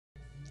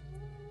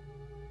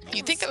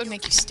You'd think that would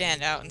make you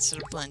stand out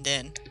instead of blend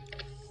in.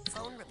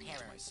 Phone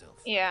repairer.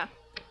 Yeah.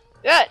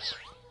 Yes!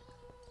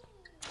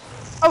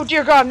 Oh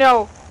dear god,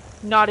 no!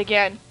 Not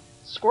again.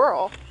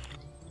 Squirrel?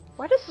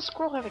 Why does the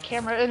squirrel have a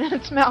camera in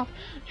its mouth?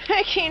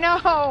 Mickey,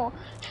 no!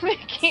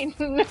 Mickey,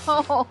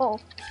 no!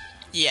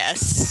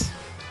 Yes.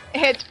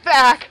 It's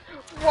back!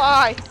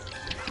 Why?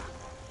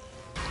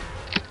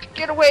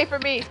 Get away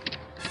from me!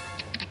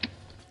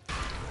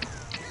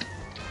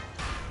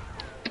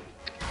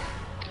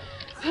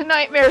 The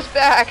nightmare's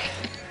back!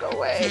 Go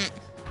away.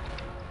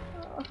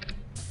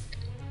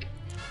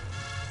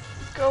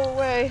 Go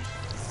away.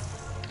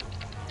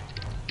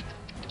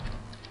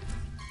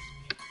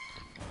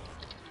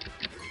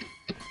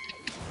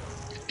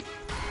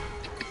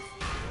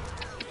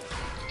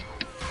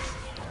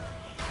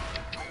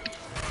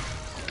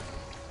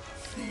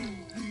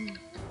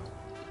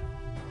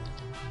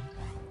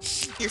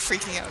 You're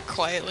freaking out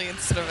quietly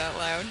instead of out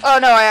loud. Oh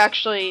no, I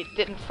actually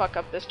didn't fuck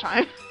up this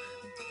time.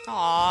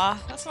 Aw,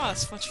 that's not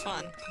as much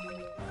fun.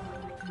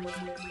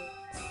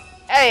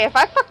 Hey, if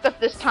I fucked up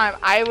this time,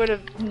 I would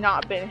have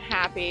not been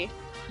happy.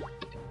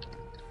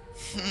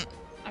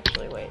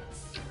 Actually, wait.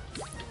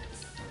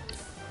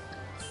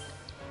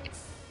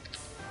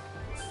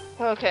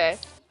 Okay.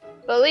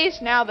 But at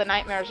least now the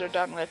nightmares are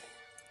done with.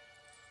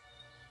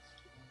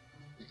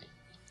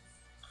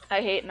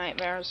 I hate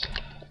nightmares.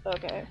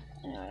 Okay,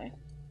 anyway.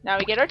 Now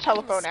we get our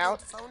telephone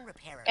out,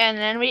 and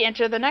then we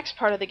enter the next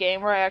part of the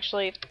game where I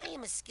actually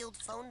am a skilled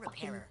phone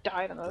repairer.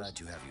 die the most. Glad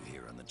to have you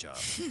here on the job.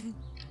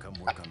 Come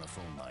work on the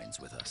phone lines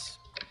with us.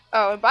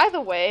 Oh, and by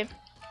the way,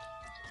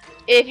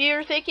 if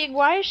you're thinking,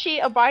 why is she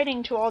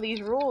abiding to all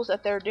these rules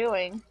that they're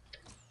doing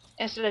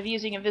instead of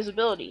using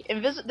invisibility?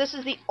 This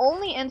is the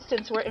only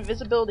instance where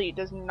invisibility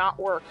does not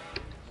work.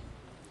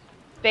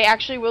 They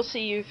actually will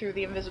see you through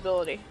the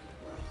invisibility.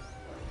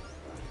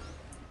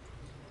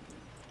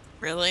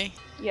 Really?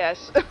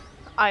 Yes.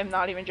 I'm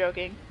not even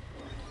joking.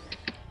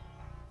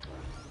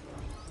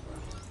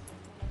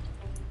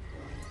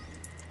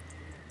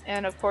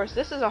 And of course,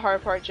 this is a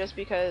hard part just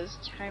because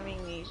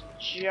timing these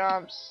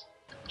jumps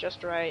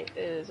just right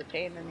is a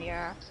pain in the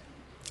ass.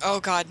 Oh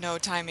god, no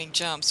timing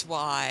jumps.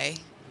 Why?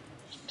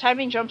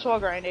 Timing jumps while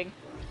grinding.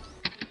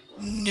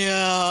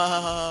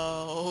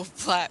 No.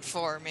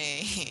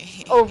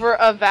 Platforming. Over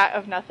a vat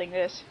of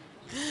nothingness.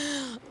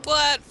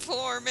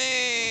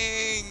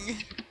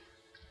 Platforming!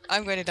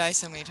 I'm going to die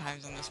so many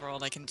times in this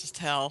world, I can just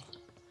tell.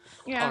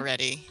 Yeah.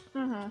 Already.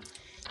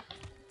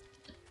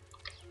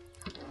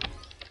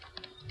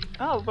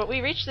 Oh, but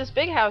we reached this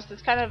big house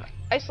that's kind of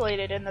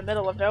isolated in the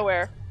middle of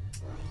nowhere.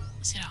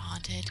 Is it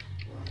haunted?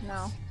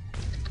 No.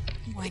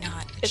 Why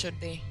not? It should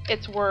be.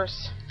 It's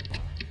worse.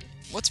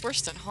 What's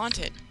worse than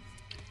haunted?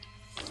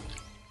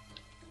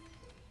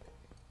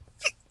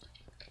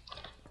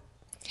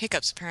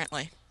 Hiccups,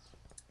 apparently.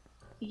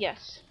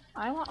 Yes.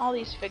 I want all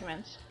these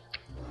figments.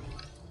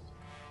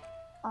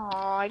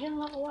 Aw, I didn't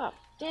level up.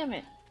 Damn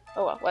it.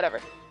 Oh well, whatever.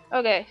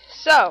 Okay,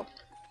 so.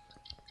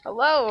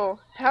 Hello.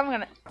 I'm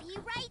gonna. Be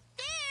right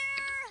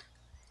there.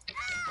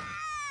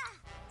 Ah!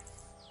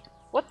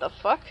 What the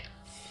fuck?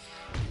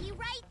 Be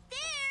right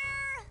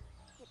there.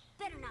 It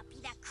better not be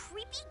that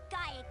creepy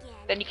guy again.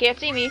 Then you can't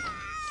see me.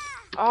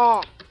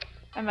 Oh,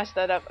 I messed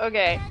that up.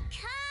 Okay.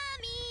 They're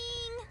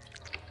coming.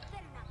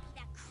 Better not be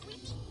that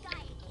creepy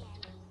guy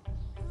again.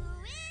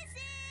 Who is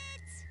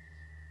it?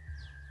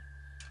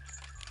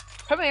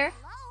 Come here. Hello?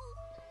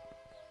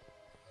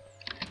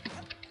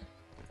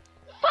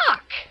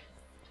 Fuck!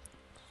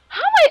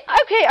 How am I?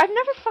 Okay, I've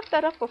never fucked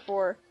that up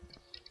before.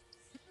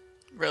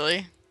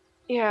 Really?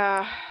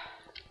 Yeah.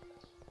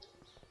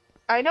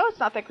 I know it's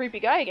not that creepy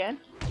guy again.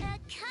 They're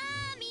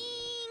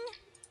coming.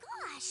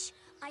 Gosh,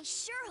 I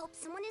sure hope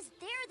someone is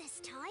there this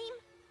time.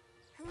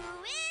 Who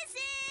is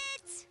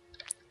it?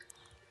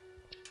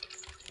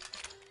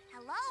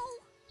 Hello?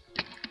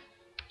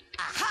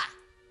 Aha!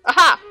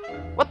 Aha!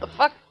 What the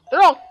fuck?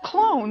 They're all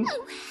clones.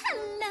 Oh,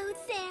 hello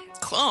there.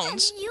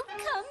 Clones? Have you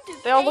come to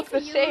They all pay look for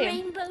the your same.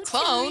 rainbow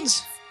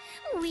Clones? toys?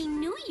 We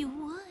knew you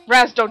would.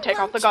 Raz, don't take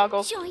off the Won't you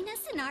goggles. Join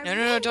us in our No,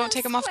 no, no, don't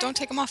take them off, don't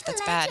take them off,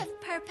 that's pledge bad.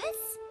 of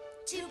purpose?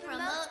 To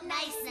promote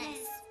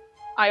niceness.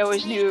 I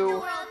always Make the knew.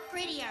 world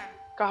prettier.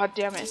 God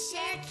damn it.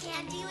 Share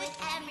candy with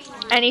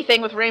everyone.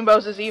 Anything with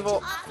rainbows is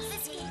evil.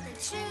 Obfuscate the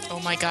truth. Oh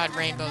my god,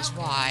 rainbows,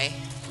 why?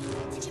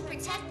 To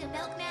protect the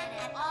milkman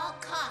at all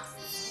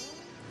costs.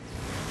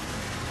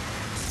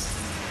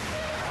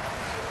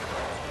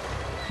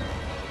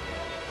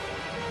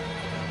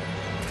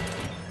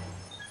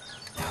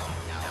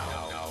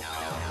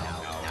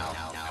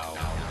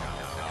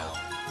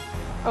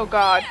 Oh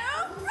god.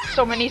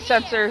 So many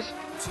sensors.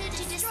 To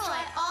destroy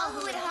all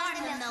who would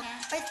harm the milk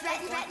or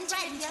threaten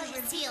to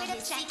reveal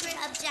his secret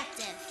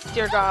objective.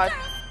 Dear God.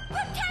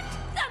 Protect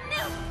the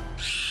milk!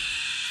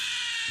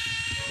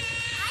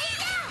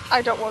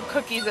 I don't want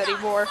cookies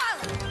anymore.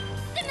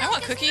 I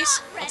want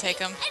cookies. I'll take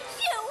them. And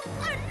you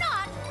are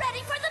not ready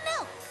for the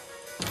milk!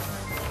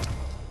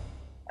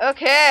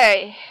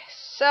 Okay.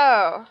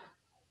 So.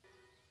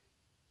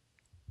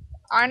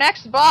 Our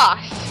next boss.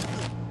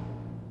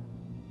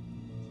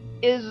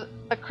 is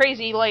a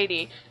crazy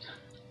lady.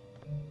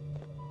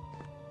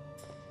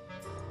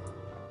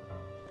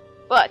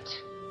 But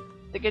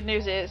the good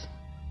news is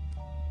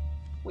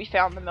we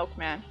found the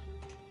milkman.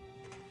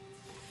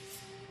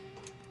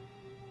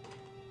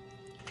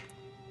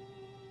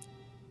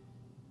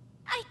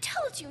 I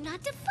told you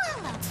not to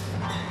follow.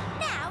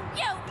 Now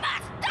you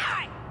must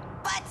die.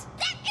 But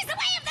that is the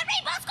way of the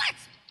rainbow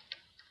squirts.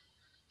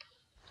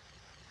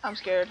 I'm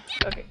scared.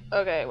 Okay,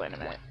 okay, wait a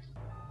minute.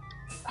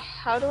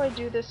 How do I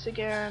do this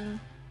again?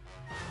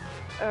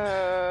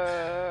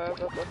 Blah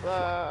blah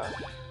blah.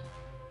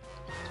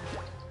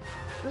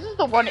 This is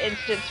the one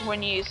instance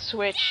when you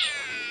switch.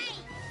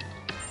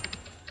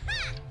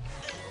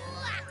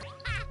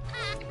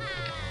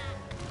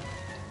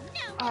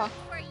 Oh.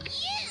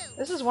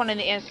 This is one of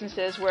the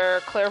instances where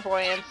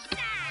clairvoyance.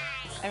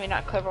 I mean,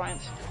 not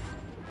clairvoyance.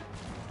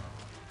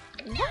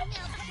 What?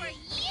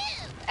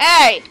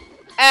 Hey!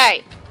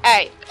 Hey!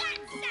 Hey!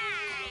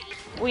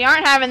 We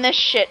aren't having this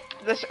shit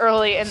this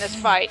early in this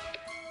fight.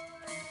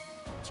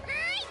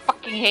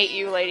 Fucking hate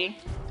you, lady.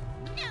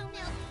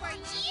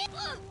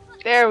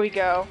 There we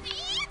go.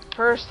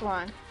 First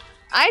one.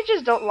 I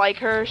just don't like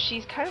her.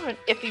 She's kind of an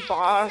iffy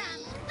boss.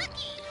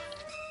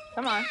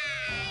 Come on.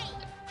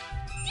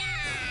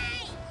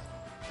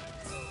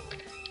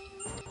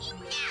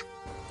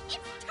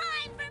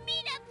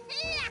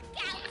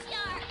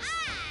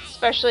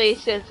 Especially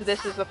since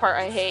this is the part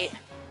I hate.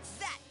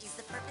 That is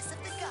the purpose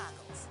of the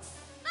goggles.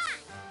 Fine,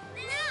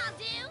 then I'll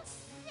do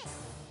this.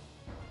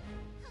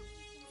 Hope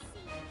you can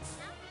see me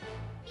now,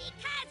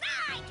 because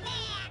I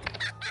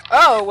can.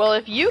 Oh, well,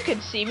 if you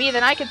can see me,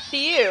 then I can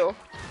see you.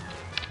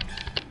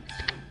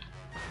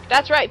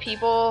 That's right,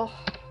 people.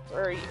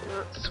 We're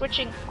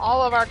switching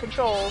all of our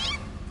controls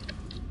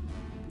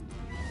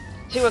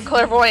to a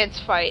clairvoyance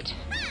fight.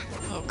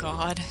 Oh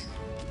god.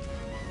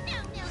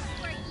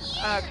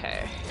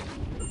 Okay.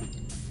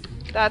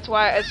 That's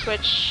why I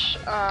switch,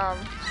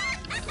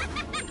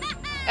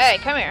 Hey,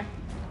 come here.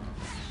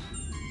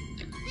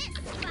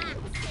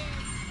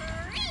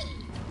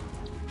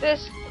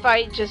 This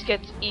fight just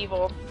gets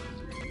evil.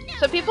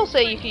 So people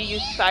say if you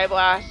use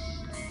Psyblast,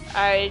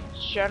 I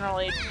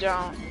generally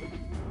don't.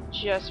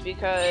 Just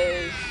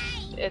because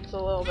it's a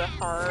little bit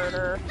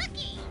harder.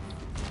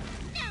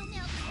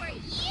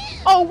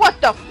 Oh, what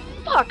the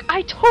fuck?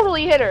 I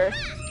totally hit her.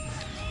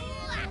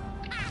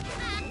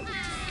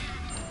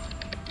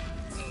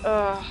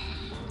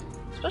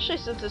 Especially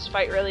since this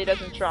fight really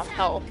doesn't drop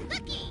health.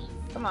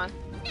 Come on.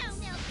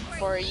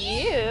 For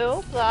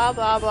you, blah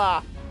blah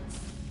blah.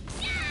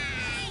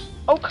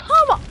 Oh,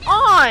 come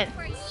on!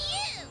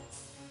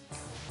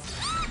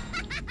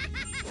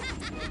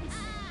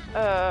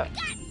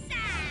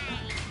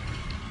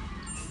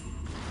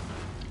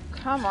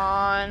 Come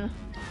on.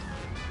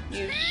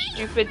 You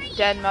stupid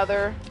den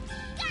mother.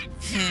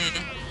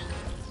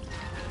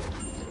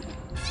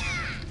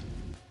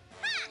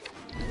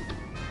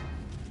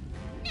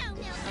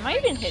 Am I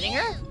even hitting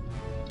her?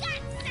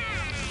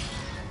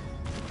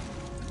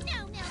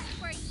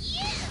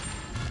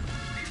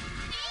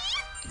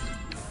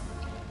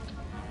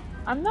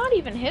 I'm not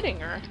even hitting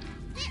her.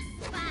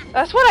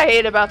 That's what I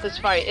hate about this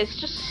fight. It's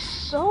just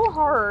so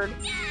hard.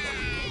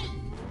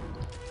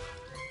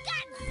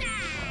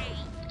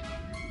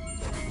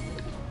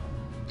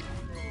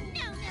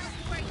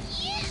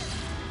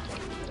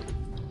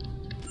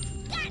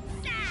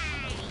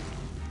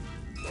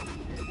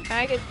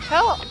 I could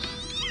tell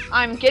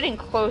I'm getting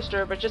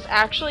closer, but just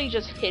actually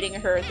just hitting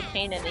her is a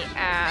pain in the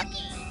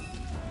ass.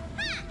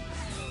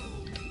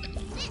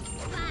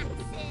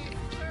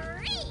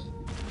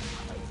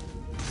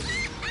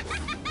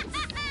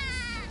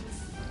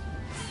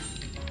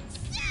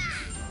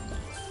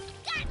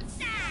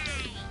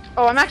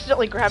 Oh, I'm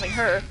accidentally grabbing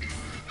her.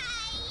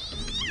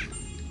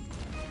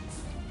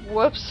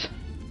 Whoops.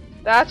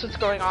 That's what's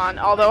going on,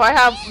 although I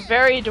have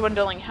very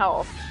dwindling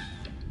health.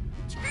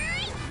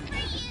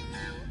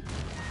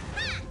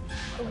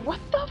 What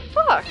the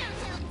fuck?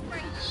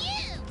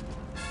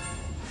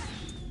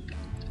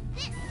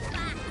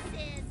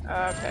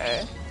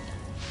 Okay.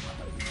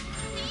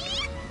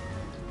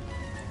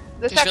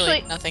 This There's actually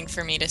really nothing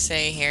for me to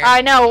say here.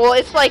 I know, well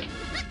it's like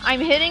I'm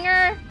hitting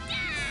her,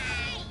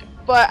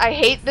 but I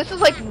hate this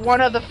is like one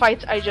of the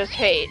fights I just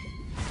hate.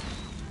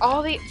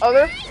 All the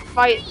other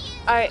fights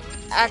I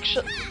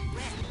actually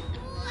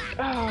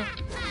oh.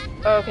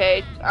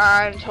 Okay,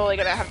 I'm totally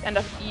gonna have to end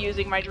up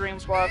using my dream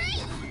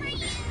fluffs.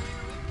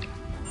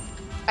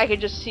 I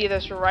can just see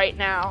this right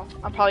now.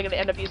 I'm probably gonna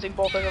end up using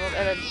both of them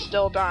and then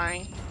still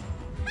dying.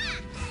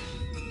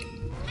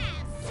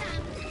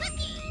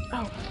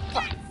 Oh,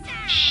 fuck.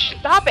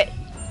 Stop it!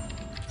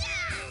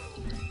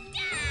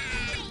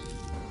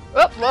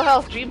 Oh, low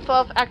health. Dream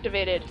fluff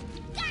activated.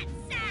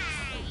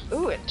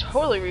 Ooh, it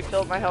totally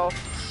refilled my health.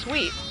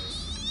 Sweet.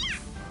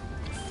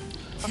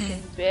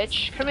 Fucking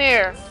bitch. Come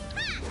here.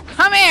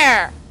 Come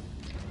here!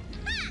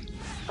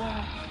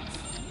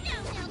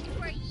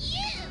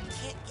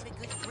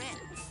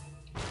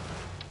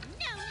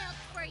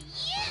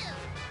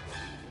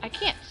 I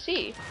can't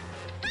see.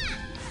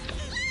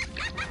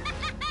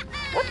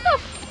 What the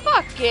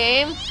fuck,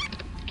 game?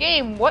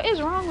 Game, what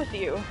is wrong with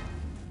you?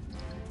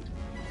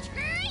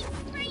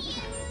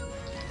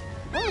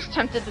 I'm almost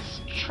tempted to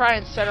try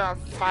and set her on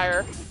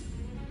fire.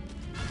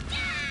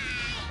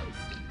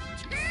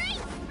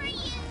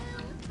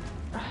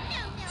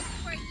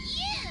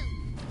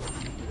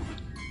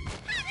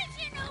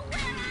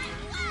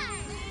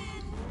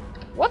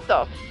 What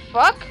the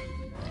fuck?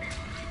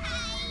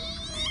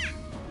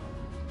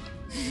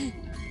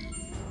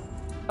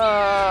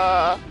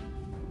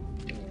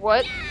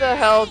 What the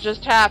hell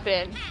just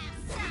happened?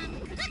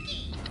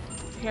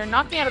 Here,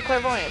 knock me out of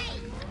clairvoyance.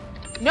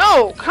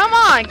 No, come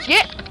on,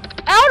 get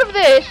out of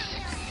this!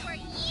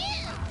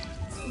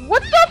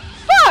 What the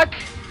fuck?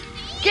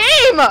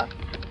 Game!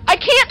 I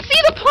can't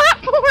see the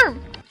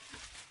platform!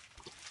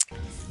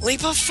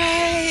 Leap of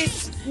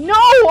faith!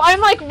 No, I'm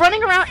like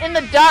running around in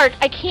the dark.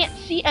 I can't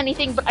see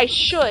anything, but I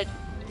should.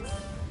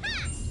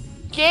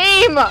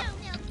 Game!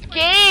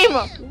 Game!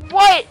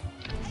 What?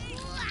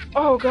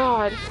 Oh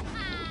god.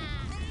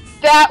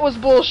 That was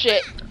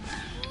bullshit.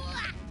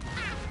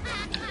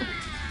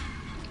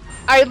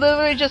 I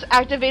literally just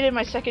activated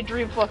my second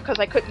dream fluff because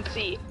I couldn't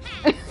see.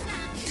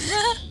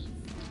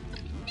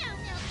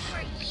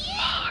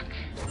 Fuck.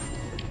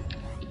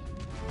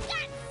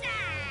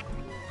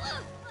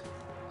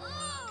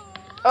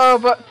 Oh,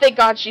 but thank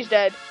God she's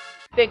dead.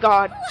 Thank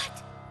God.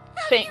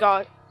 Thank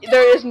God.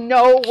 There is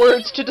no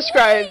words to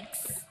describe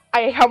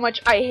how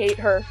much I hate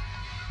her.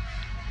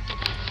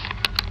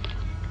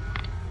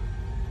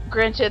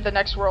 Granted, the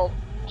next world.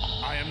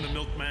 I am the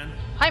milkman.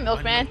 Hi,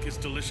 milkman. My milk is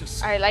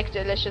delicious. I like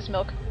delicious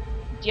milk.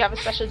 Do you have a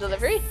special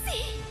delivery?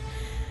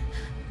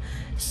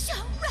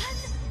 Shall run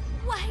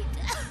white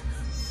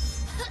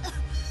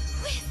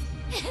with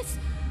his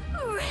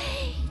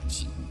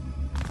rage.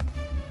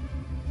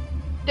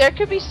 There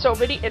could be so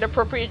many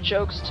inappropriate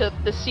jokes to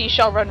the sea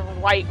shall run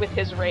white with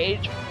his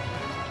rage.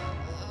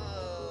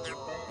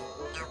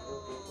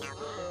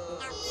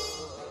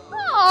 Oh,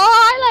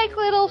 I like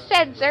little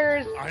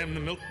sensors. I am the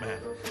milkman.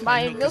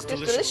 My milk is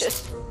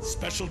delicious.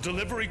 Special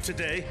delivery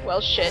today. Well,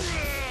 shit.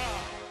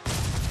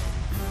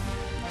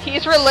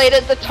 He's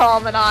related to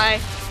Tom and I.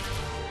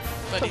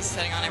 But he's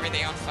setting on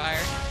everything on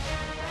fire.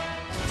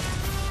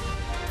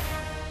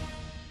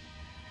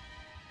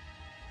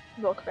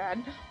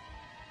 Milkman.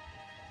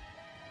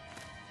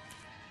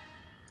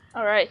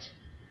 Alright.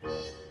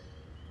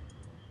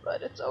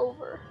 But it's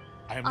over.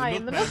 I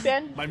am the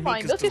milkman. My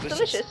My milk is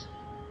delicious.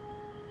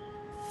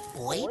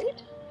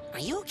 Boyd? Are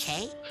you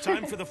okay?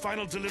 Time for the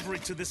final delivery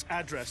to this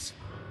address.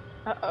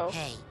 Uh-oh.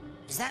 Hey,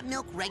 is that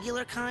milk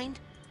regular kind?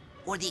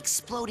 Or the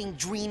exploding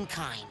dream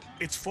kind?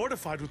 It's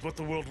fortified with what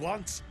the world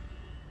wants.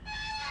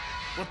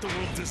 What the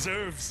world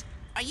deserves.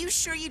 Are you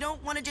sure you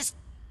don't want to just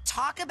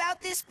talk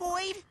about this,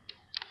 Boyd?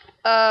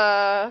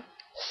 So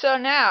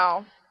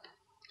now,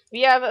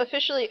 we have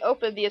officially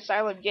opened the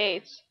asylum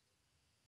gates.